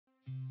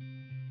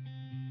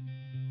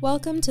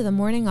Welcome to the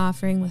Morning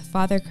Offering with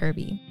Father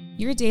Kirby,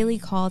 your daily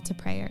call to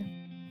prayer.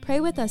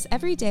 Pray with us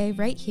every day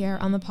right here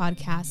on the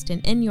podcast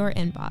and in your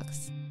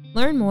inbox.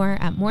 Learn more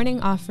at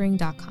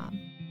morningoffering.com.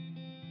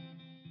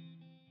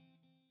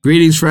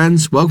 Greetings,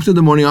 friends. Welcome to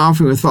the Morning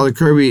Offering with Father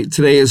Kirby.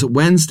 Today is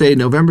Wednesday,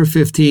 November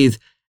 15th,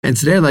 and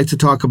today I'd like to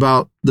talk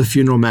about the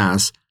funeral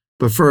mass.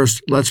 But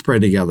first, let's pray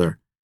together.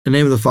 In the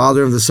name of the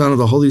Father, and of the Son, and of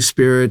the Holy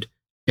Spirit,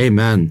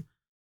 Amen.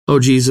 O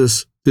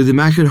Jesus, through the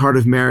Immaculate Heart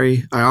of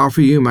Mary, I offer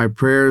you my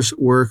prayers,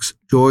 works,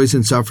 joys,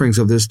 and sufferings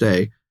of this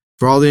day,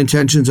 for all the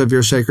intentions of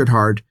your Sacred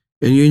Heart,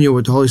 in union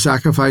with the holy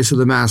sacrifice of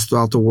the Mass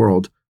throughout the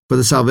world, for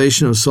the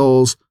salvation of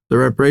souls, the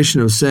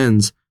reparation of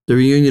sins, the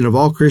reunion of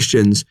all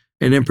Christians,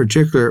 and in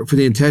particular for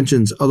the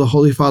intentions of the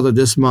Holy Father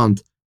this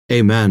month.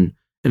 Amen.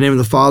 In the name of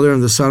the Father, and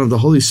of the Son, and of the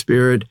Holy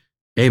Spirit.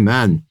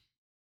 Amen.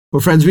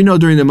 Well, friends, we know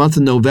during the month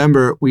of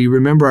November, we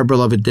remember our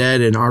beloved dead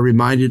and are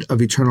reminded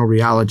of eternal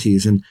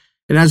realities. And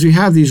as we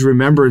have these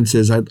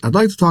remembrances, I'd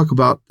like to talk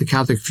about the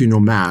Catholic funeral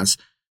mass,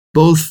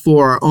 both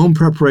for our own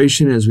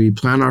preparation as we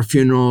plan our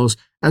funerals,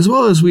 as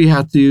well as we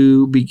have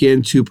to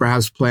begin to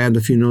perhaps plan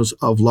the funerals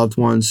of loved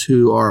ones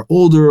who are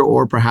older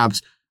or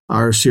perhaps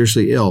are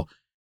seriously ill.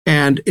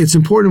 And it's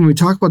important when we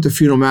talk about the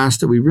funeral mass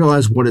that we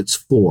realize what it's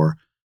for.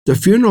 The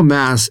funeral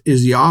mass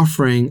is the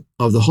offering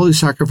of the holy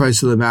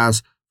sacrifice of the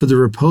Mass for the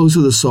repose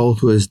of the soul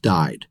who has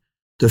died.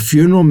 The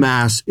funeral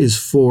mass is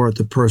for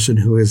the person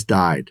who has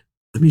died.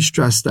 Let me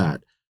stress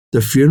that.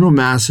 The funeral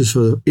mass is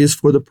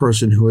for the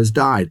person who has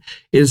died.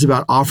 It is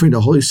about offering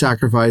the holy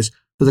sacrifice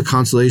for the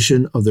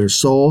consolation of their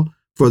soul,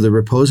 for the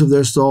repose of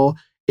their soul.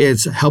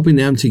 It's helping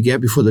them to get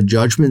before the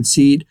judgment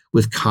seat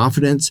with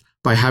confidence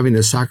by having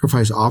the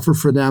sacrifice offered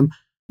for them.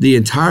 The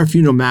entire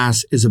funeral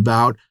mass is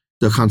about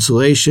the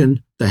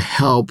consolation, the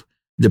help,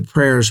 the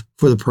prayers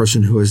for the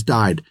person who has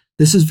died.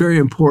 This is very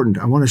important.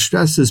 I want to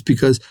stress this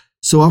because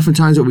so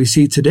oftentimes what we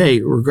see today,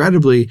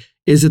 regrettably,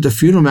 is that the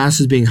funeral mass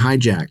is being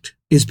hijacked.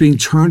 It's being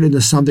turned into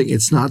something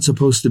it's not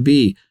supposed to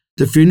be.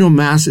 The funeral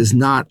mass is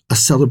not a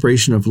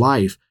celebration of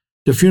life.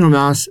 The funeral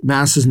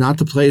mass is not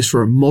the place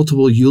for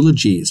multiple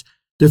eulogies.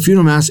 The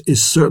funeral mass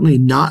is certainly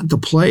not the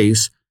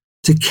place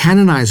to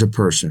canonize a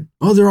person.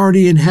 Oh, they're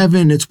already in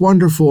heaven. It's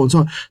wonderful. And so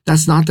on.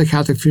 That's not the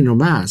Catholic funeral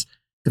mass.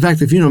 In fact,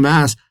 the funeral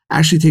mass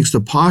actually takes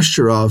the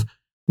posture of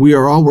we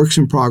are all works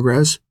in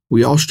progress.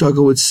 We all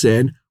struggle with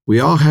sin. We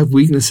all have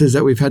weaknesses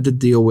that we've had to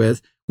deal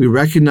with. We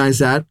recognize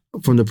that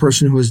from the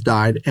person who has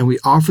died, and we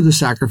offer the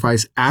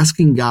sacrifice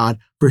asking God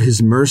for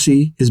his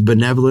mercy, his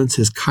benevolence,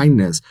 his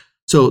kindness.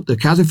 So the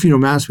Catholic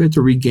funeral mass, we have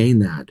to regain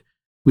that.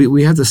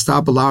 We have to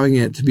stop allowing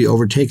it to be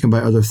overtaken by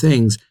other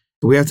things.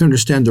 But we have to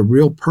understand the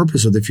real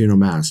purpose of the funeral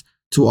mass,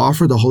 to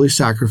offer the holy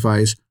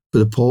sacrifice for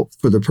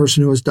the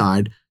person who has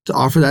died, to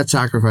offer that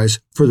sacrifice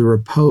for the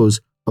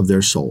repose of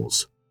their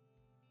souls.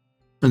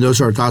 And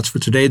those are our thoughts for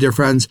today, dear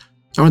friends.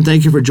 I want to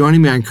thank you for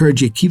joining me. I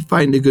encourage you to keep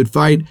fighting the good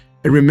fight.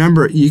 And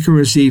remember, you can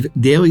receive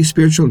daily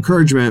spiritual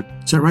encouragement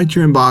sent right to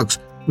your inbox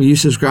when you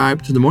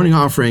subscribe to the Morning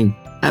Offering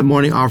at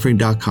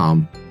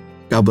morningoffering.com.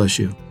 God bless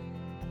you.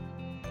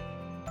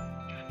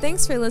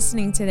 Thanks for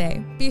listening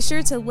today. Be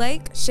sure to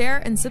like, share,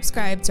 and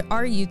subscribe to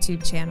our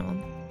YouTube channel.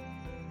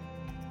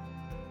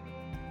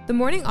 The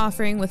Morning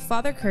Offering with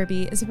Father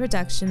Kirby is a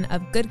production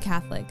of Good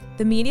Catholic,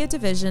 the media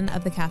division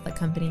of the Catholic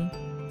Company.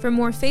 For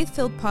more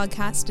faith-filled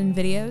podcasts and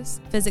videos,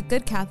 visit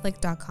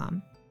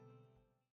goodcatholic.com.